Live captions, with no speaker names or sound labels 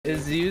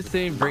Is you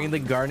saying bring the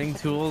gardening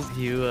tools?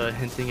 You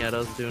hinting at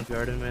us doing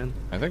garden, man?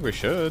 I think we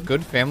should.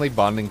 Good family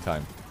bonding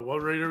time.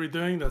 What raid are we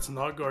doing? That's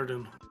not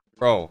garden.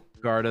 Bro.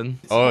 Garden.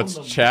 Oh, it's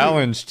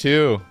challenge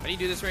too. How do you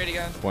do this raid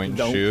again? Point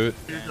and shoot.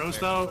 You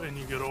ghost out and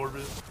you get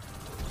orbit.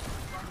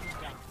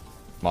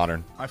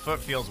 Modern. My foot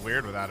feels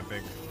weird without a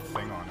big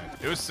thing on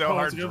it. It was so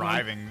hard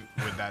driving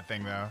with that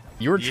thing though.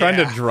 You were trying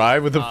to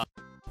drive with a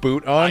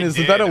boot on?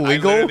 Isn't that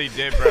illegal? I literally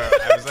did, bro.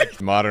 I was like...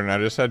 Modern, I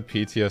just had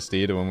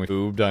PTSD to when we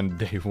boobed on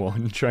day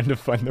one trying to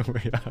find the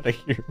way out of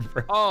here,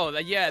 bro. Oh,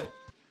 yeah.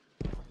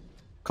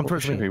 Come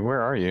first, baby.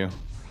 Where are you?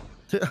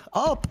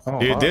 Up! Oh,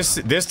 Dude,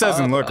 this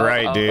doesn't look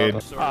right,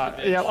 dude.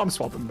 Yeah, I'm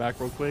swapping back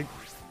real quick.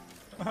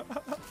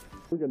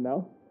 We're good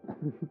now.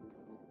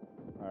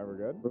 Alright, we're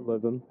good. We're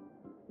living.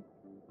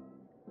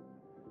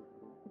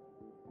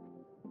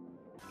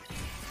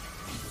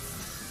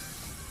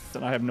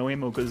 And I have no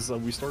ammo because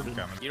we started.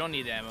 You don't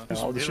need the ammo.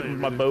 I'll just shoot with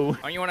my bow.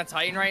 Aren't you on a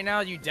Titan right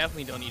now? You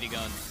definitely don't need a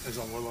gun. It's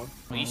on Warlock.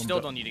 Well, you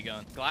still don't need a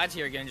gun. Glad's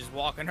here again, just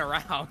walking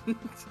around.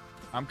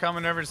 I'm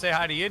coming over to say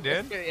hi to you,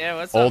 dude. Yeah,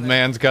 what's up, Old man?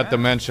 man's got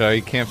dementia.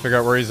 He can't figure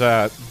out where he's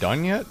at.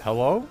 Done yet?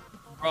 Hello?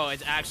 Bro,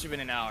 it's actually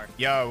been an hour.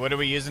 Yo, what are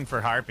we using for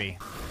Harpy?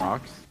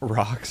 Rocks?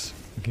 Rocks.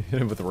 Hit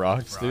him with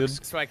rocks, dude.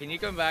 Swag, can you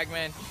come back,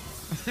 man?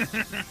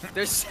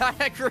 They're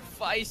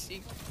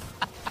sacrificing.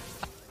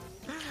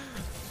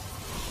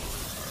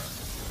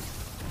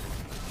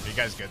 You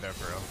guys good though,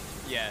 for real?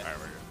 Yeah. Alright,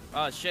 we're good.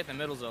 Oh shit, the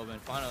middle's open,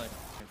 finally.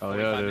 Oh, 45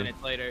 yeah, dude.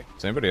 minutes later.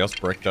 Is anybody else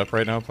bricked up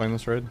right now playing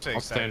this raid? So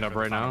I'll stand excited up for the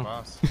right final now.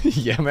 boss.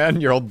 Yeah,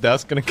 man. Your old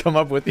desk gonna come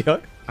up with you.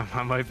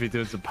 I might be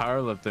doing some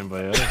powerlifting,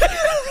 but yeah.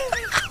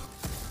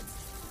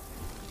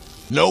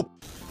 Nope.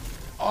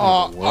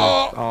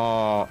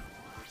 Oh.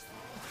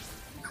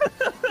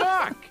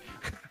 Fuck!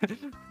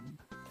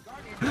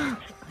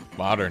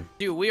 Modern.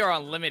 Dude, we are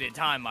on limited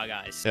time, my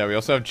guys. Yeah, we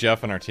also have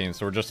Jeff on our team,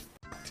 so we're just...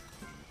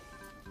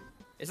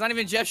 It's not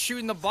even Jeff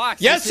shooting the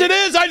box. Yes, it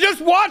is! I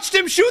just watched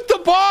him shoot the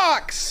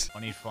box!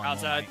 I need fun.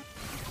 Outside.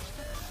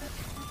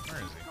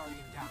 Where is he?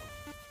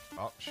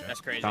 Oh, shit.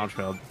 That's crazy.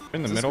 Downfield.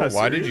 In the Is this middle? guy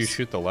Why did you serious?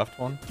 shoot the left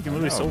one? You can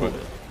literally solo it.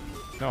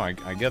 No, I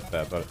get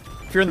that, but...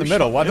 If you're in the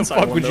middle, why the inside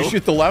fuck one, would you though.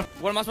 shoot the left?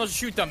 What am I supposed to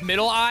shoot? The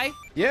middle eye?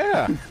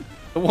 Yeah.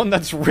 The one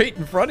that's right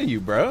in front of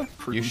you, bro. You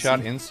Frequency.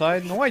 shot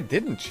inside? No, I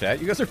didn't,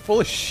 chat. You guys are full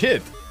of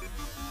shit.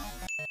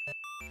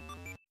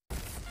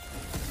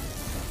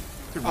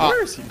 Dude,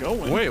 where is he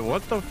going? Wait,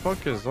 what the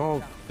fuck is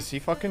all... Is he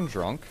fucking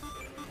drunk?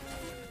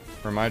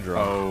 Or am I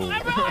drunk? Oh. I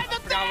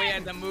forgot we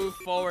had to move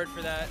forward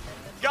for that.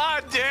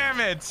 God damn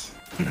it!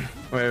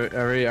 Wait,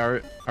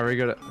 are we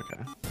good?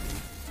 Okay.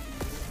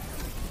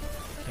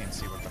 Can't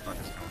see what the fuck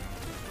is going on.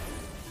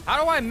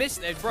 How do I miss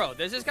it? Bro,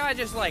 does this guy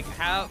just like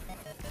have...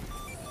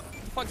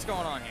 What the fuck's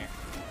going on here?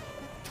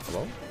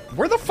 Hello?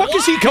 Where the fuck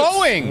is he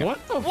going?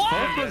 What the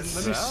fuck is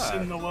Let me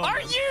sit in the well.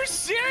 Are you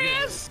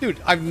serious? Dude,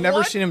 I've never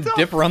What seen him the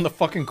dip around the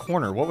fucking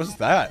corner. What was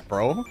that,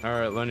 bro?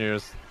 Alright,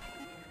 linears.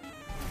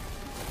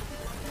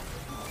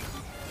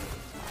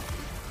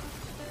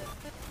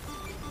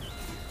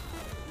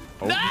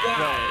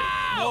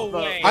 No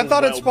way. I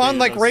thought it spawned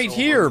like right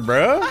here,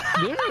 bro.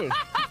 Dude.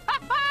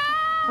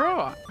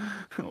 Bro.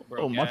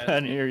 Oh, my yeah.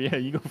 bad here. Yeah,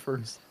 you go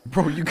first.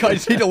 Bro, you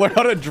guys need to learn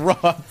how to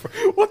drop.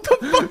 What the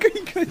fuck are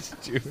you guys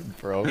doing,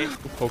 bro?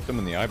 Who poked him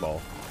in the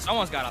eyeball?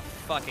 Someone's got a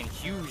fucking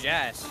huge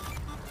ass.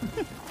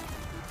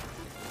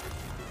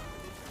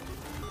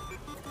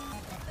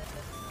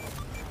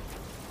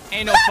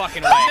 Ain't no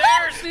fucking way.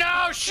 There's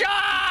no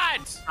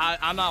shot!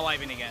 I'm not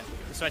wiping again.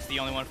 Sweat's the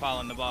only one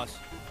following the boss.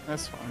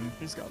 That's fine.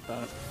 He's got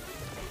that.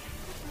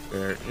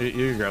 Here,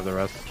 you can grab the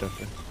rest,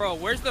 Jeffrey. Bro,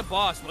 where's the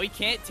boss? We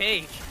can't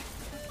take.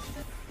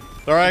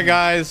 Alright,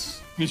 guys.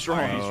 He's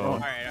strong. He's All strong.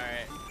 right, all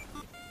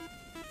right.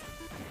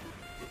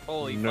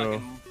 Holy No.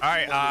 fucking...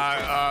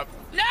 Alright,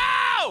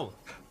 no!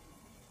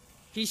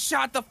 He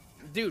shot the...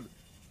 Dude,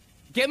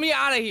 get me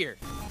out of here.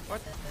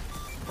 What?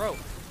 Bro.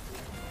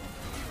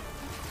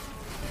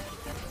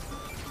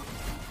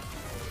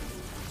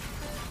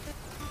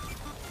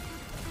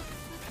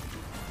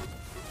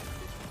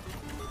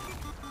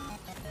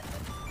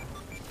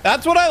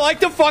 That's what I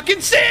like to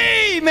fucking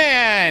see,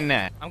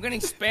 man! I'm getting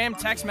spam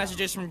text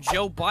messages from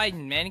Joe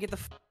Biden, man. Get the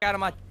fuck out of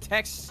my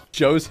text.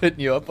 Joe's hitting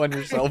you up on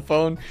your cell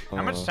phone.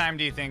 How much time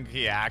do you think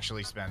he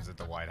actually spends at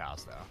the White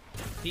House,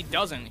 though? He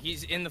doesn't.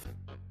 He's in the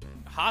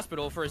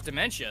hospital for his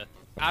dementia.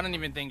 I don't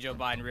even think Joe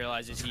Biden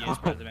realizes he is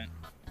president.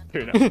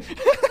 Dude,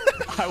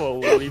 I will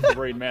leave the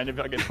raid, man, if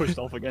I get pushed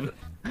off again.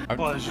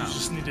 Plus, you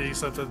just need to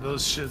accept that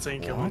those shits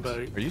ain't coming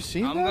back. Are you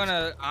seeing I'm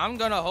that?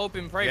 gonna hope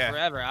and pray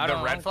forever. I the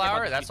don't red care flower?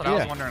 about That's the what I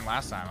was Yeah. wondering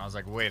last time. I was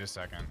like, wait a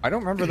second. I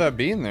don't remember that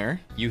being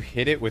there. You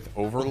hit it with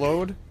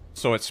overload,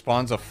 so it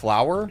spawns a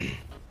flower.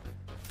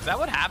 Is that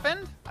what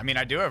happened? I mean,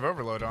 I do have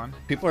overload on.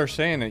 People are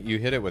saying that you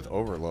hit it with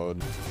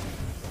overload.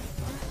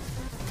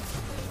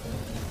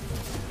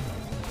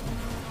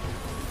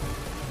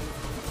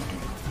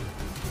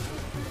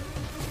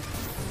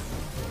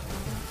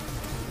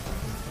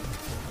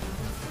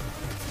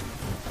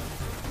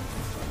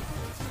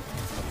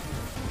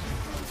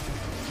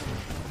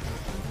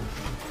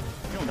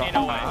 Ain't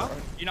no way.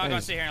 You're not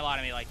gonna sit here and lie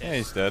to me like Yeah, this.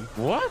 he's dead.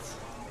 What?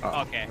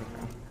 Okay.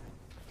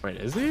 Wait,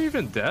 is he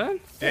even dead?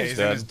 Yeah, He's he's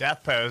in dead. his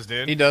death pose,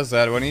 dude. He does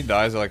that. When he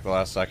dies at like the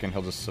last second,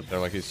 he'll just sit there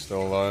like he's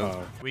still alive.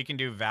 Oh. We can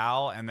do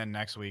Val, and then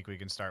next week we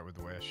can start with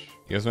Wish.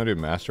 You guys want to do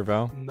Master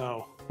Val?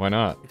 No, Why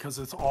not? because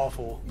it's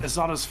awful. It's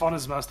not as fun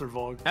as Master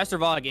Vogue. Master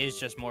Vog is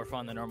just more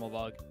fun than normal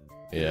Vog.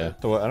 Yeah.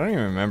 So I don't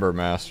even remember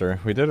Master.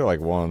 We did it like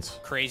once.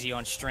 Crazy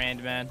on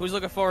Strand, man. Who's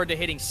looking forward to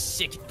hitting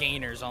 6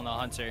 gainers on the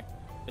Hunter?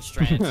 The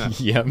Strand.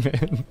 Yeah,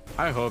 man.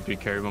 I hope you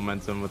carry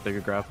momentum with the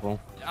grapple.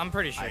 I'm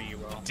pretty sure you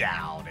will.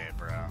 Doubt it,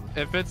 bro.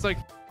 If it's like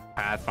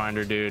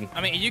Pathfinder, dude.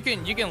 I mean, you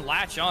can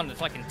latch on to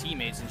fucking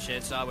teammates and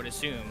shit, so I would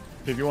assume.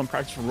 If you want to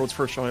practice from roads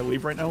first, shall I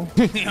leave right now?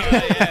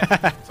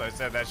 Yeah, So I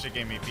said that shit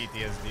gave me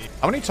PTSD.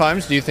 How many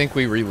times do you think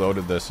we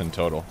reloaded this in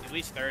total? at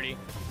least 30.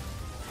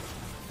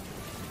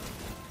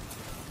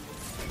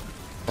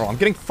 Bro, I'm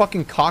getting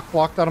fucking cock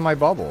blocked out of my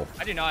bubble.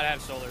 I do not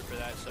have solar for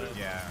that, so.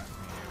 Yeah.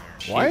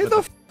 Why the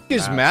f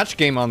is match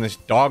game on this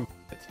dog?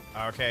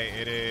 Okay,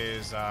 it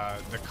is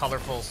the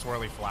colorful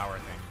swirly flower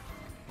thing.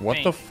 What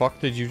Pink. the fuck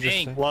did you just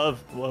Pink. say?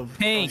 Love.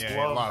 Pink.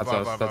 Yeah, love, That's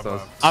us, love, that's love,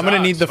 us. love. I'm gonna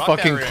Sucks. need the Fuck that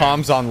fucking ring.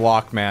 comms on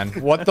lock, man.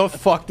 What the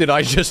fuck did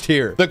I just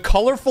hear? The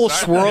colorful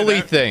Sorry, swirly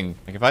man. thing.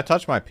 Like if I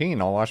touch my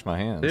peen, I'll wash my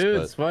hands. Dude,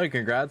 but- Sweat,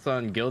 congrats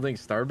on gilding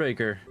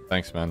Starbaker.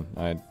 Thanks, man.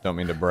 I don't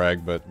mean to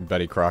brag, but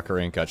Betty Crocker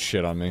ain't got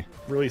shit on me.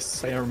 Really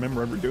say I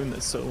remember ever doing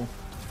this, so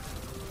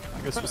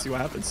I guess we'll see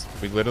what happens.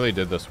 We literally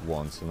did this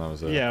once, and that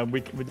was it. Yeah,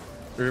 we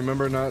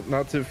Remember not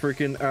to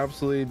freaking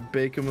absolutely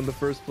bake him in the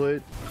first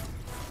plate?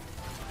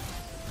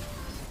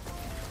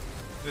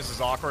 This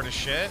is awkward as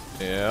shit.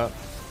 Yeah.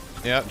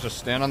 Yeah, just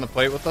stand on the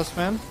plate with us,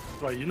 man.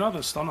 Right, you know how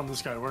the stun on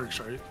this guy works,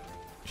 right?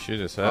 Shoot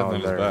his head Oh, and then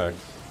his there. back.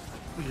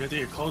 You have to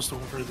get close to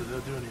him for it to do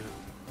anything.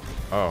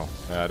 Oh,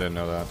 yeah, I didn't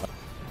know that.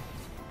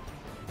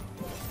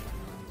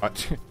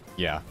 What?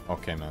 Yeah,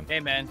 okay, man. Hey,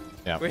 man.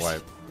 Yeah, Where's-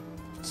 wipe.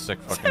 Sick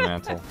fucking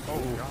mantle.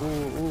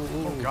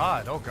 Oh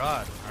god, oh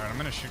god. Alright, I'm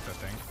gonna shoot that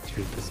thing.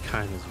 Dude, this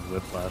kind is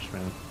whiplash,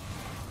 man.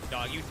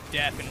 Dog, you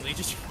definitely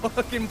just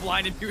fucking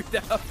blinded me with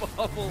that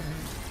bubble.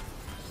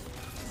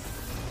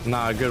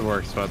 Nah, good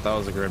work, Sweat. That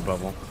was a great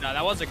bubble. No,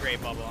 that was a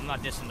great bubble. I'm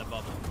not dissing the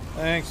bubble.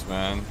 Thanks,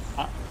 man.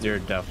 You're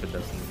definitely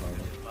dissing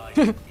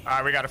the bubble.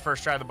 Alright, we gotta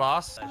first try the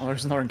boss. oh,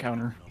 there's another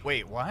encounter.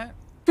 Wait, what?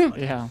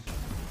 Yeah.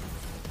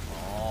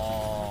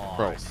 Oh,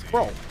 Bro, I see.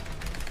 bro.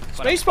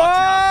 But I'm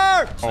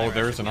Spacebar! fucking Oh, up.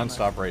 there's an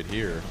unstop right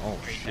here. Oh,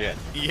 shit.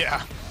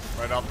 Yeah,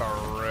 right off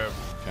the rip.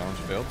 Challenge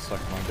failed. Suck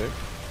my dick.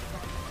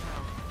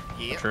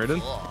 Yeah.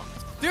 Traded?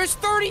 There's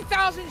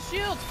 30,000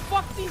 shields.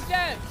 Fuck these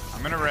devs.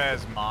 I'm gonna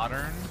res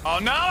modern. Oh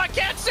no, I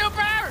can't super!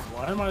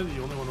 Why am I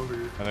the only one over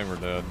here? I think we're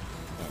dead.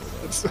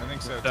 I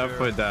think so too.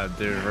 Definitely dead,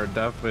 dude. We're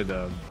definitely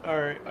dead. All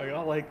right, I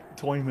got like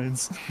 20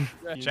 minutes.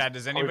 Chad,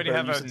 does Probably anybody better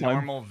have use a the time.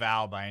 normal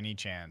Val by any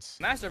chance?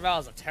 Master Val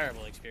is a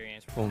terrible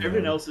experience. Oh, Everything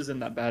man. else isn't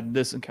that bad.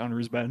 This encounter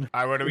is bad.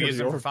 Alright, what are we Look at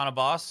using the for orb. final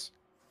boss?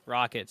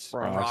 Rockets.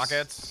 Rocks.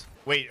 Rockets?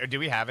 Wait, do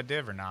we have a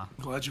div or nah?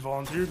 Glad you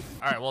volunteered.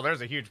 Alright, well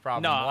there's a huge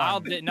problem. No, One. I'll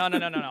div. No.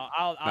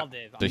 I'll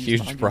div. It's a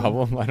huge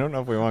problem. I don't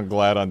know if we want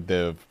Glad on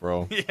div,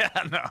 bro. Yeah,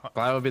 no.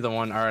 Glad would be the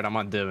one. Alright, I'm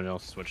on div and it'll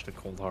switch to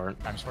cold heart.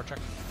 Time sport check.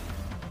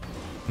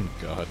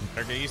 God.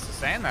 Better get used to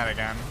saying that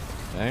again.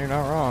 Yeah, you're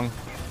not wrong.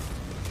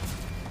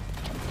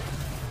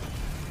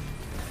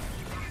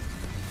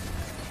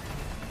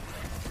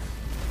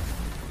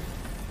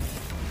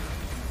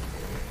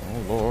 Oh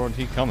lord,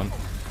 he coming.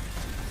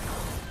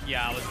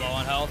 Yeah, I was low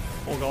on health.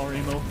 Full dollar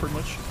emo, pretty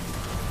much.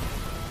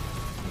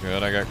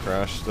 Good, I got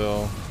crashed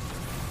still.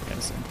 Yeah,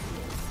 the same.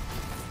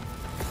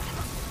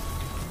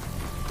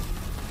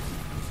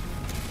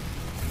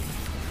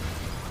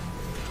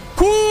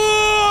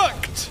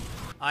 Cooked!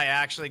 I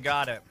actually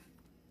got it.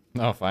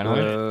 Oh,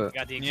 finally.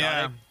 Got the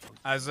exotic.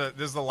 Yeah.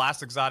 This is the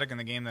last exotic in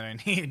the game that I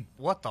need.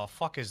 What the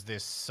fuck is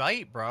this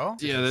site, bro?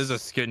 Yeah, there's a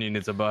skin you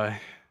need to buy.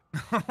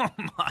 Oh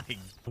my.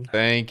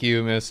 Thank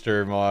you,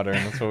 Mr. Modern.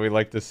 That's what we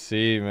like to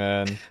see,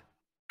 man.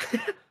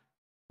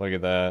 Look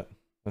at that.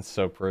 That's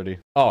so pretty.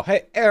 Oh,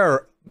 hey,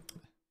 error.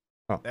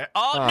 Oh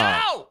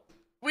Ah. no!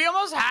 We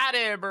almost had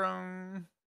it, bro.